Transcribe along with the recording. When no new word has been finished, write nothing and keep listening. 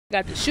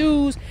Got the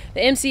shoes,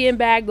 the MCM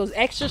bag, those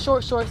extra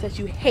short shorts that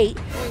you hate.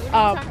 Wait, what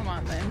are you talking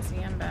about, the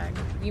MCM bag?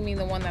 You mean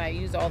the one that I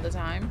use all the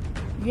time?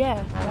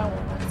 Yeah, that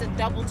one. It's a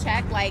double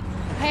check, like,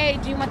 hey,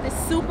 do you want this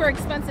super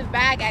expensive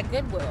bag at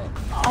Goodwill?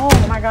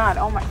 Oh my God,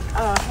 oh my,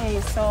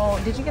 hey, so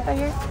did you get that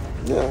here?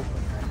 Yeah,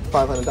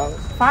 $500.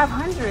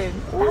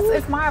 $500?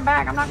 It's my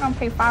bag. I'm not gonna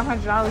pay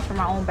 $500 for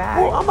my own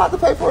bag. Well, I'm about to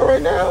pay for it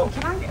right now.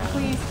 Can I get,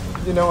 please?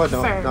 You know what,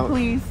 Sir, don't.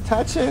 Please.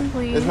 Touching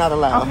Please. is not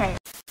allowed. Okay.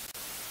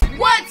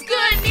 What's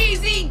good,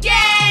 NEEZY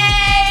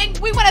gang?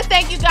 We want to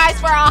thank you guys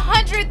for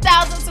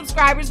 100,000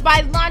 subscribers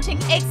by launching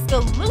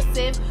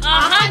exclusive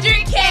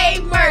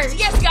 100K merch.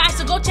 Yes, guys,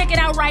 so go check it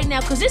out right now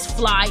because it's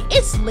fly,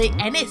 it's lit,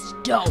 and it's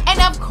dope. And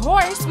of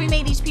course, we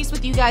made each piece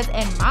with you guys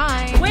in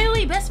mind.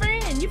 Wait, best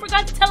friend, you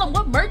forgot to tell them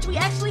what merch we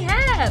actually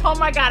have. Oh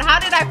my God, how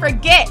did I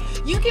forget?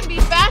 You can be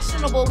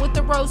fashionable with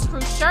the Rose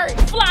Crew shirt,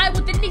 Fly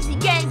with the NEEZY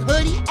Gang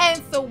hoodie,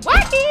 and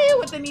swaggy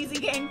with the NEEZY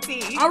Gang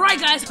tee. All right,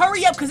 guys,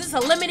 hurry up because it's a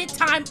limited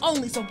time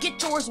only, so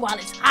get yours while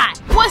it's hot.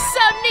 What's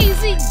up,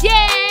 NEEZY Gang?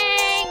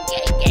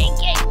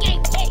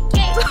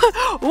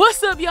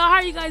 What's up, y'all? How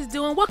are you guys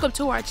doing? Welcome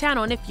to our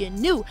channel, and if you're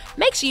new,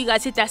 make sure you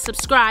guys hit that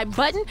subscribe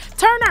button,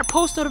 turn our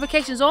post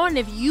notifications on, and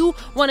if you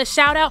want to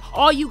shout out,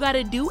 all you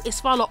gotta do is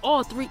follow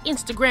all 3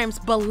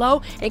 Instagrams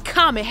below and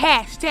comment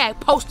hashtag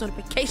post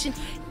notification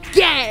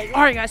gang.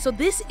 All right, guys, so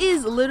this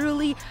is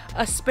literally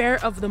a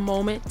spare of the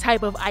moment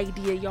type of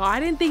idea, y'all. I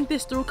didn't think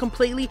this through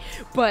completely,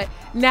 but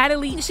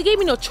Natalie, she gave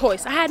me no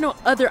choice. I had no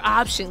other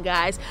option,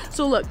 guys.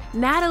 So look,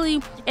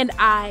 Natalie and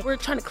I, we're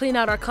trying to clean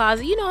out our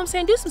closet, you know what I'm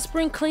saying, do some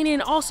spring cleaning,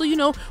 and also, you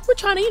know, we're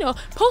trying to, you know,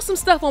 post some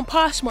stuff on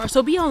Poshmark,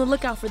 so be on the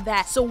lookout for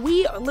that. So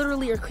we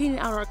literally are cleaning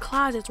out our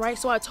closets, right?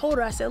 So I told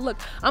her, I said, look,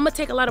 I'm gonna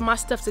take a lot of my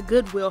stuff to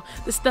Goodwill,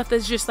 the stuff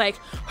that's just like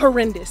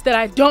horrendous, that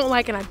I don't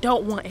like and I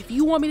don't want. If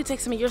you want me to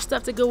take some of your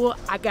stuff to Goodwill,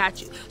 I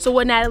got you. So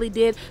what Natalie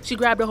did, she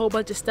grabbed a whole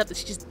bunch of stuff that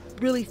she just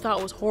really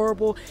thought was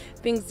horrible,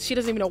 things she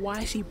doesn't even know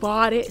why she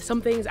bought it.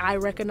 Some things I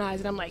recognize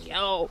and I'm like,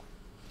 yo,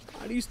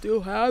 why do you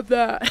still have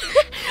that?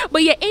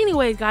 But yeah,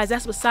 anyways, guys,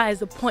 that's besides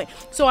the point.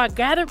 So I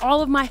gathered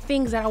all of my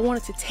things that I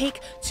wanted to take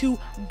to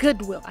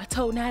Goodwill. I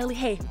told Natalie,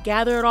 hey,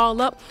 gather it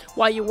all up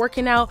while you're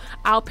working out,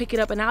 I'll pick it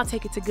up and I'll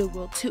take it to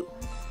Goodwill too.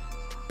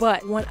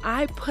 But when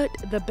I put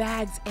the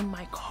bags in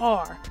my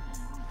car,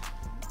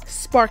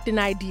 sparked an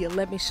idea.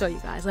 Let me show you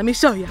guys. Let me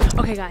show you.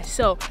 Okay, guys,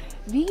 so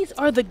these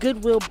are the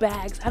Goodwill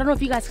bags. I don't know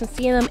if you guys can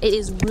see them. It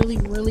is really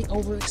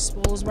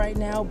overexposed right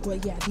now,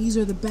 but yeah, these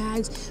are the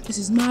bags. This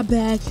is my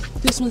bag.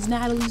 This one's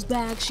Natalie's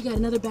bag. She got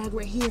another bag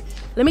right here.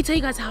 Let me tell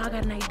you guys how I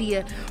got an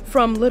idea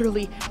from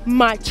literally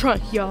my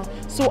trunk, y'all.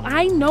 So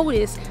I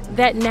noticed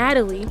that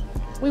Natalie,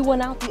 we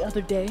went out the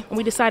other day and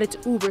we decided to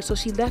Uber, so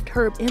she left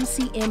her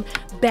MCM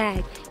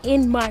bag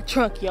in my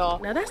trunk, y'all.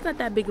 Now that's not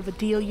that big of a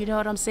deal, you know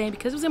what I'm saying,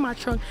 because it was in my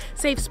trunk,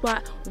 safe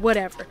spot,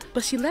 whatever.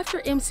 But she left her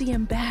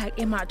MCM bag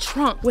in my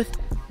trunk with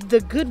the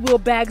Goodwill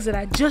bags that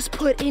I just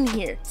put in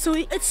here. So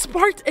it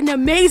sparked an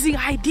amazing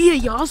idea,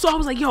 y'all. So I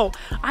was like, yo,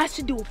 I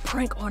should do a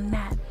prank on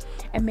that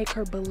and make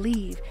her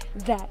believe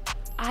that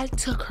I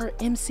took her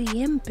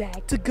MCM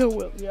bag to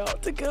Goodwill, yo,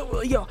 to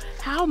Goodwill. Yo,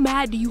 how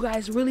mad do you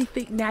guys really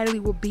think Natalie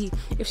would be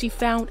if she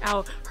found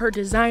out her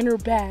designer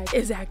bag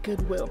is at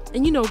Goodwill?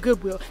 And you know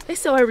Goodwill, they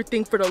sell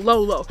everything for the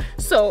low.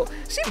 So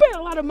she paid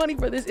a lot of money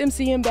for this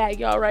MCM bag,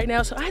 y'all, right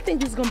now. So I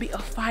think this is gonna be a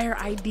fire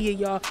idea,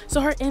 y'all. So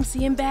her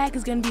MCM bag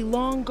is gonna be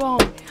long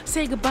gone.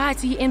 Say goodbye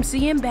to your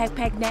MCM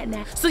backpack,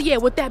 Nat. So yeah,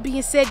 with that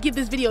being said, give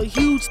this video a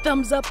huge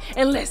thumbs up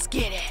and let's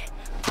get it.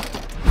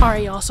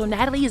 Alright, y'all, so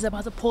Natalie is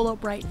about to pull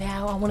up right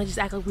now. I want to just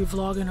act like we're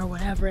vlogging or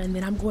whatever, and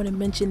then I'm going to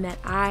mention that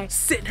I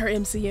sent her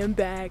MCM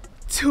bag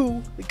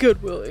to the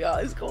Goodwill, y'all.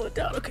 It's going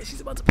down. Okay, she's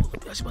about to pull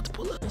up, y'all. She's about to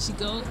pull up. There she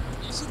go.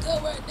 There she go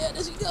right there.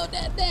 There she go.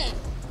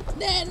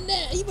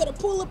 Nat. You better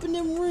pull up in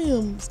them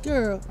rims,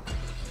 girl.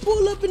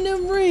 Pull up in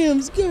them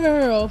rims,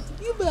 girl.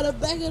 You better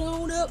back it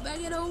on up.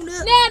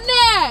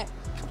 Nat.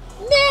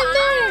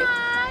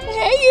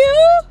 Hey,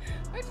 you.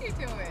 What you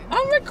doing?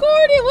 I'm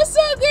recording. What's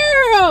up,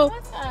 girl?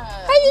 What's up?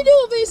 How you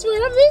doing, best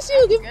friend? I miss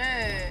you.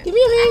 Good. Give me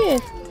your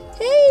hand.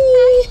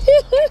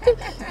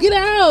 Hey. Get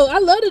out. I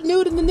love the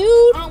nude in the nude.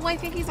 Oh, wait,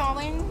 think he's all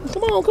in?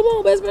 Come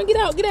on, best friend. Get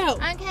out.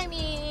 I'm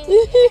coming.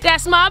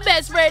 That's my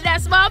best friend.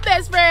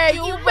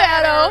 You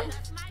better.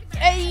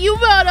 Hey, you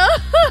better.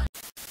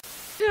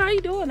 How you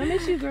doing? I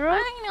miss you, girl.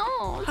 I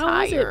know. How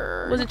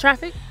tired. was it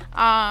traffic?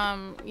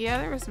 Yeah,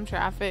 there was some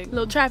traffic.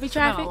 Little traffic. It's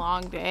been a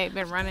long day.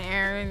 Been running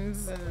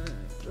errands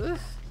and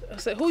I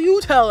said, who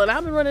you telling?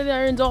 I've been running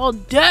errands all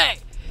day.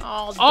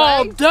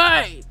 all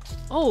day.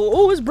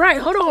 Oh, it's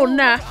bright. Hold on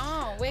now.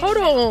 Oh, wait. Hold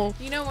on.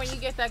 You know when you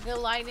get that good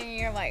lighting,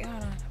 you're like,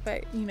 hold on.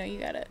 But you know you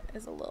gotta.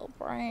 It's a little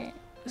bright.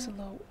 It's a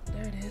little.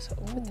 There it is.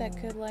 Ooh. With that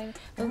good lighting.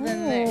 And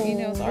then there, you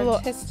know, it's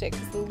artistic.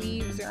 The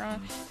leaves are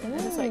on. And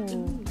then it's like,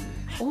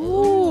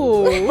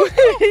 ooh.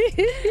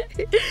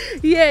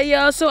 Yeah,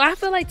 y'all. So I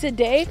feel like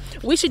today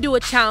we should do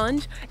a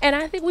challenge, and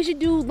I think we should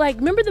do like,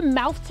 remember the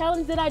mouth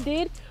challenge that I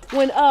did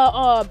when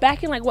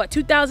back in like what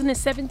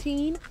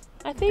 2017?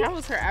 I think. That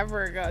was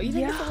forever ago. You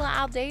think it's a little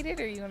outdated,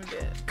 or you want to do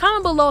it?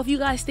 Comment below if you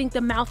guys think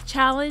the mouth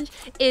challenge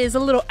is a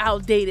little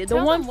outdated.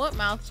 Tell them what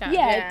mouth challenge?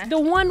 Yeah, the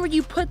one where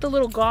you put the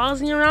little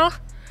gauze in your mouth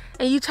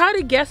and you try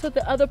to guess what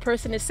the other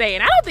person is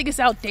saying. I don't think it's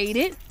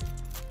outdated.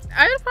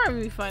 It'd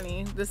probably be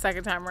funny the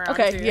second time around.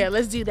 Okay, too. yeah,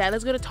 let's do that.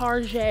 Let's go to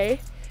Tarjay.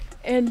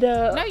 And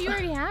no, you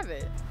already have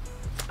it.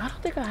 I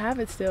don't think I have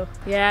it still.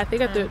 Yeah, I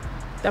think I threw it.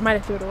 I might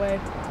have threw it away.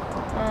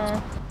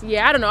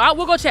 Yeah, I don't know.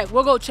 We'll go check.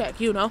 We'll go check,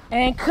 you know.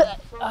 And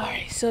cut. All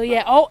right, so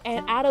yeah. Oh,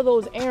 and out of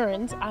those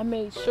errands, I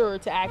made sure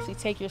to actually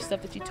take your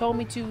stuff that you told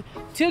me to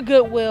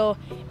Goodwill.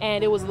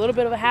 And it was a little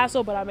bit of a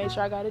hassle, but I made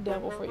sure I got it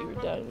done before you were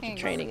done with your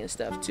training and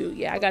stuff too.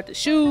 Yeah, I got the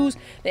shoes,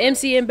 the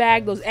MCM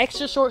bag, those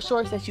extra short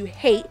shorts that you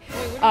hate. Wait,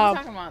 what are you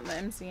talking about? The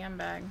MCM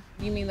bag?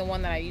 You mean the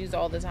one that I use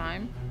all the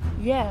time?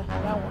 Yeah,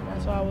 that one.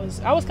 That's why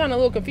I was kind of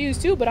a little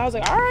confused too, but I was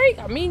like, all right.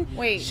 I mean,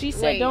 she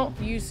said don't.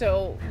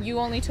 So you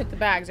only took the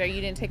bags, or you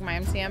didn't take my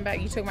MCM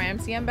bag? You took my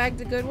MCM bag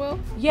to Goodwill?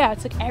 Yeah, I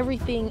took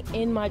everything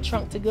in my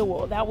trunk to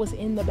Goodwill. That was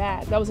in the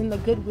bag. That was in the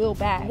Goodwill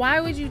bag. Why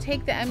would you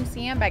take the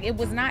MCM bag? It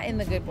was not in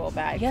the Goodwill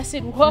bag. Yes,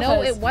 it was.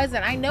 No, it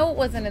wasn't. I know it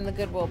wasn't in the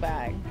Goodwill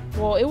bag.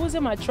 Well, it was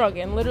in my trunk,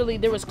 and literally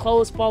there was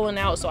clothes falling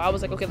out. So I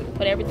was like, okay, let me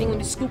put everything. Let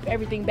me scoop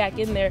everything back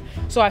in there.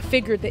 So I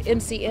figured the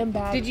MCM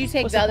bag. Did you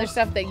take the other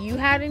stuff that you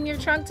had in your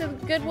trunk to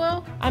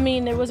Goodwill? I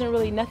mean, there wasn't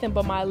really nothing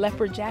but my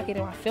leopard jacket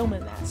and my film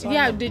in that. So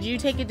yeah, did you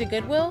take it to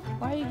Goodwill?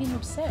 Why are you getting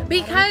upset?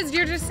 Because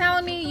you're just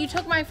telling me you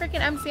took my freaking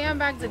MCM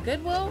bag to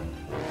Goodwill?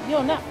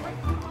 Yo, no.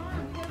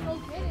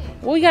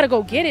 Well, you gotta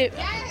go get it.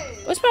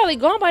 Yes. It's probably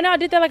gone by now. I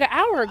did that like an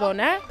hour ago,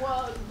 Nat.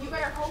 Well, you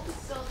better hope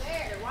it's still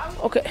there. Why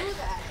would you do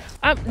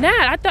that?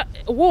 Nat, I thought,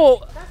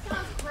 whoa. That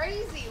sounds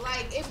crazy.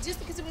 Like, if just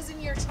because it was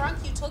in your trunk,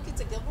 you took it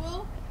to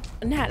Goodwill?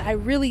 Nat, I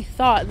really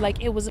thought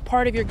like it was a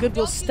part of your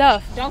Goodwill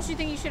stuff. Don't you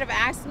think you should have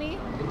asked me?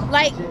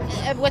 Like,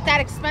 with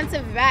that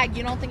expensive bag,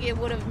 you don't think it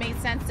would have made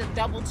sense to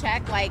double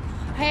check? Like,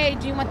 hey,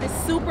 do you want this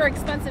super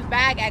expensive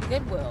bag at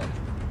Goodwill?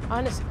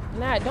 Honestly,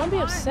 Nat, don't be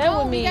upset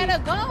with me. We gotta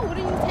go. What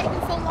are you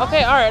taking so long?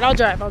 Okay, all right, I'll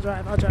drive.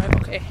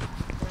 Okay.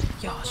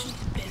 Y'all, she's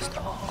pissed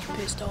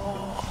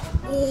off.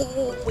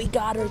 Oh, we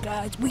got her,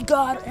 guys. We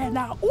got her, and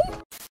now, ooh.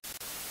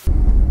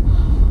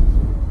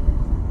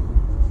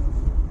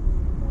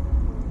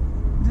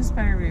 This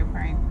better be a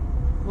prank.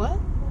 What?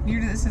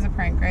 This is a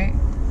prank, right?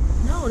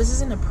 No, this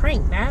isn't a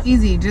prank, Nat.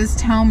 Easy, just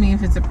tell me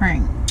if it's a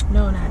prank.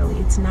 No, Natalie,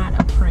 it's not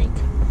a prank.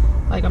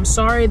 Like, I'm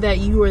sorry that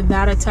you were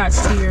that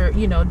attached to your,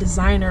 you know,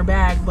 designer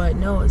bag, but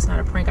no, it's not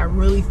a prank. I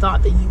really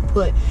thought that you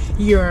put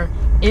your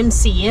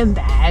MCM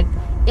bag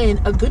in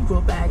a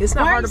Goodwill bag. It's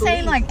not hard to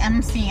believe. Why are you saying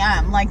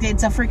like MCM? Like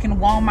it's a freaking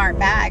Walmart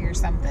bag or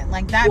something.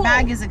 Like that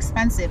bag is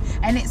expensive.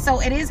 And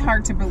so it is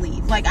hard to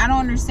believe. Like, I don't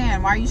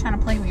understand. Why are you trying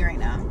to play me right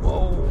now?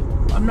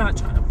 Whoa, I'm not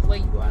trying to play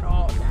you at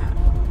all, Nat.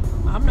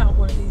 I'm not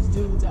one of these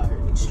dudes out here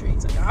in these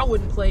streets. Like, I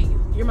wouldn't play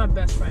you. You're my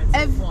best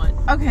friend. One.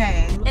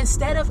 Okay.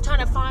 Instead of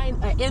trying to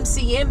find an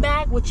MCM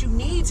bag, what you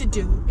need to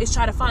do is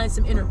try to find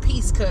some inner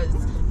peace, because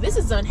this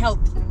is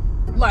unhealthy.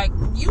 Like,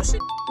 you should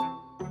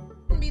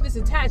be this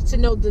attached to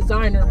no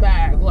designer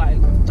bag. Like,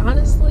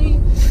 honestly.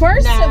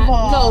 First of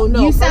all,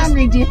 you sound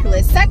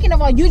ridiculous. Second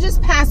of all, you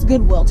just passed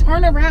Goodwill.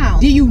 Turn around.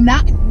 Do you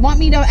not want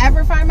me to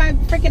ever find my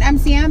freaking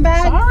MCM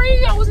bag?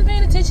 Sorry, I wasn't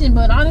paying attention,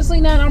 but honestly,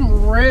 Nat,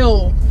 I'm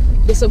real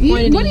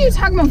disappointed. What are you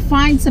talking about?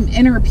 Find some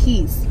inner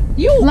peace.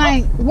 You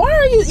like, why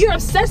are you're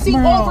obsessing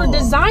over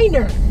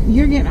designer?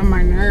 You're getting on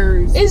my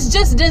nerves. It's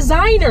just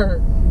designer.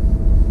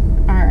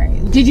 All right.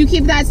 Did you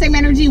keep that same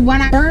energy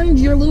when I burned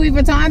your Louis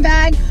Vuitton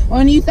bag?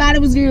 When you thought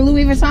it was your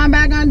Louis Vuitton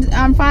bag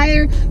on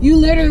fire? You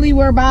literally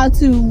were about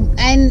to,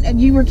 and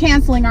you were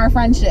canceling our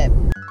friendship.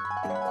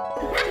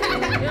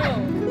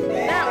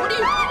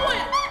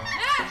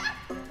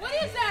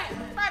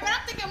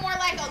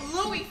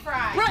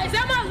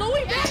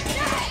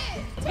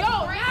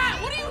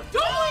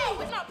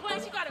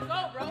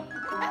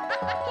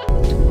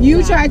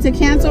 You tried to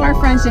cancel our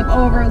friendship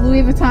over a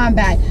Louis Vuitton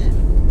bag,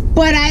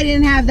 but I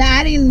didn't have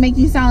that. I didn't make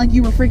you sound like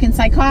you were freaking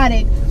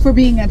psychotic for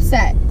being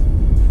upset.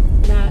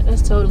 Nah,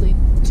 that's totally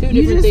two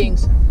different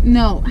things.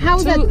 No, how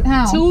is that?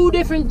 How? Two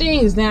different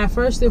things. Now,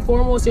 first and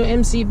foremost, your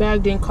MC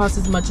bag didn't cost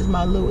as much as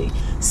my Louis.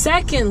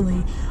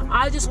 Secondly,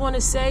 I just want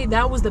to say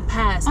that was the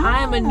past. Oh.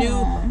 I am a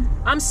new.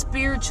 I'm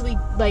spiritually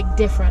like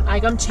different.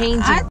 Like, I'm changing.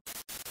 Guys,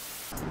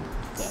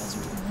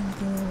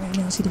 right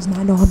now, she does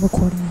not know I'm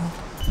recording now.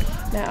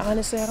 Now,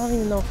 honestly, I don't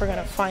even know if we're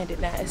gonna find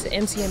it now. It's an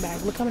MCM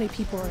bag. Look how many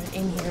people are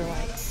in here.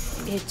 Like,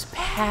 it's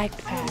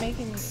packed. You're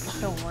making me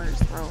feel worse,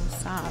 bro.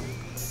 Stop.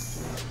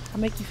 I'll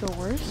make you feel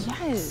worse?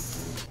 Yes.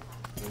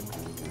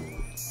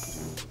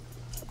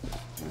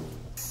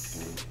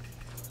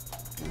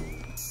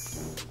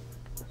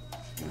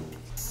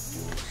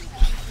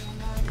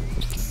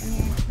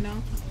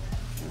 No.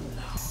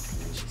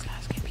 She's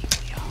asking people,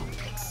 y'all.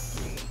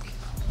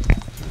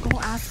 Go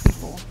ask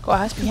people. Go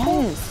ask people?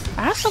 Yes.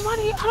 Ask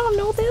somebody. I don't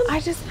know them.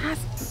 I just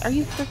asked. Are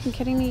you freaking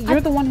kidding me?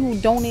 You're the one who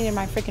donated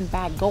my freaking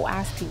bag. Go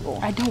ask people.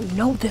 I don't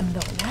know them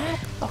though, Nat.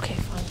 Okay,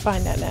 fine.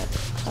 Find that, Nat.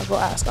 I'll go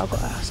ask. Look at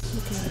her.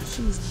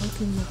 She's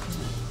looking.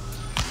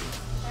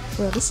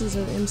 Bro, this is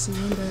an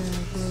MCM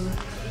bag, bro.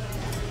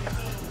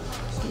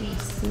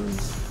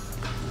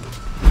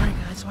 Alright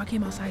guys, so I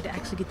came outside to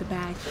actually get the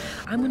bag.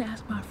 I'm gonna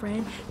ask my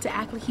friend to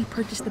act like he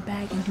purchased the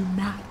bag and do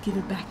not give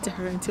it back to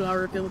her until I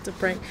reveal it's a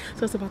prank.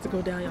 So it's about to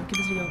go down, y'all. Give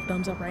this video a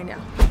thumbs up right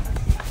now.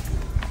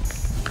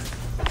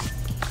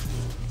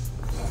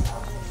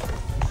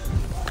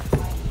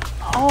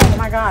 Oh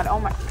my god. Oh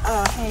my.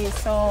 Hey,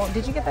 so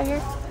did you get that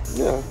here?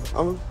 Yeah,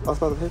 I was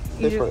about to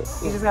pay for it.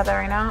 You just got that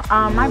right now?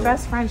 My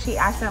best friend, she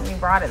accidentally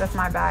brought it. That's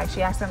my bag.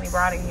 She accidentally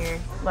brought it here.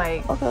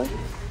 Like, Okay.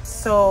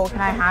 so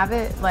can I have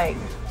it? Like,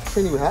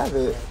 Can you have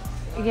it?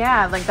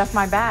 yeah, like that's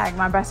my bag.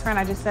 My best friend,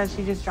 I just said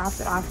she just dropped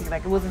it off here.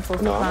 Like, it wasn't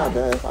supposed No, to I'm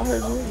come. not bad. I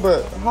heard you.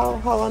 But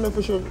how I know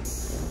for sure?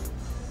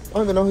 I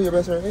don't even know who your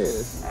best friend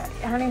is.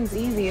 Her name's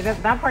Easy.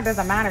 That part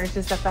doesn't matter. It's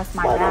just that that's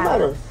my Why bag. don't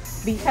matter?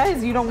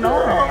 Because you don't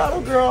know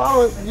her.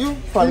 Girl, you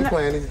probably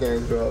playing these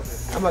games, girl.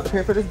 I'm about to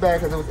pay for this bag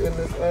because it was in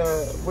this,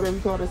 whatever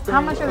you call this thing.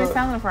 How much are they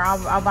selling it for?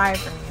 I'll buy it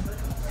from you.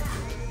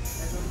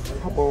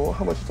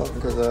 How much you talking?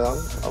 Because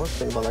I was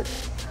thinking about like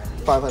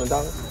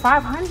 $500.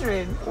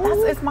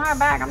 $500. It's my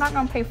bag. I'm not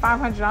gonna pay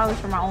 $500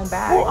 for my own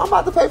bag. Well, I'm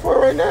about to pay for it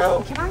right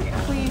now. Can I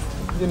please?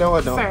 You know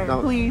what? Sir,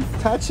 Don't. please.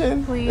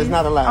 Touching Please. is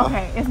not allowed.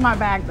 Okay, it's my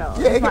bag though.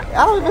 Yeah, It's my-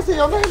 I don't even see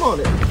your name on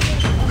it.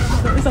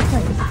 It's a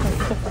prank,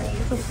 it's a prank,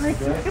 it's a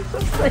prank, it's a prank, it's a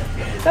prank.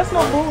 That's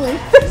no bullying.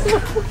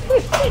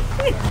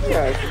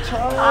 Yeah,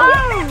 child.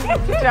 I'm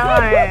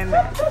done.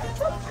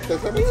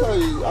 Because let me tell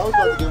you, I was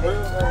about to get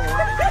real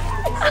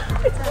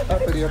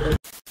uppity.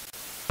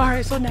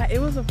 Alright, so now it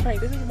was a prank.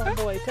 This is my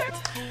boy.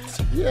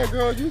 Yeah,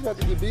 girl, you was about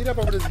to get beat up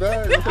over this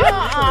bag.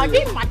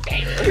 Give me my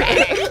dang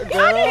bag.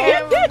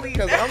 Girl,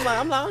 because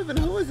I'm not even,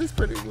 who is this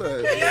pretty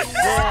blood? Girl,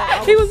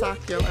 I He would was-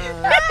 sock your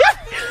ass.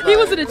 He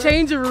was in the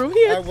changing room.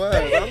 He I was. was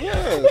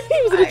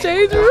in the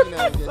changing room.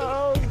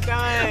 So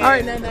done.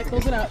 Alright, Nana,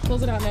 close it out.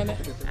 Close it out, Nana.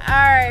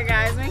 Alright,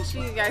 guys, make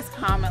sure you guys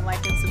comment,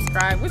 like, and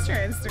subscribe. What's your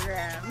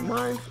Instagram?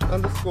 Mine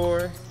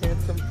 _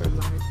 handsome for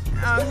life.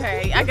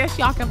 Okay, I guess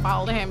y'all can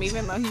follow him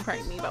even though he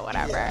pranked me, but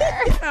whatever.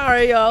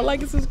 Alright, y'all. Like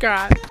and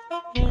subscribe.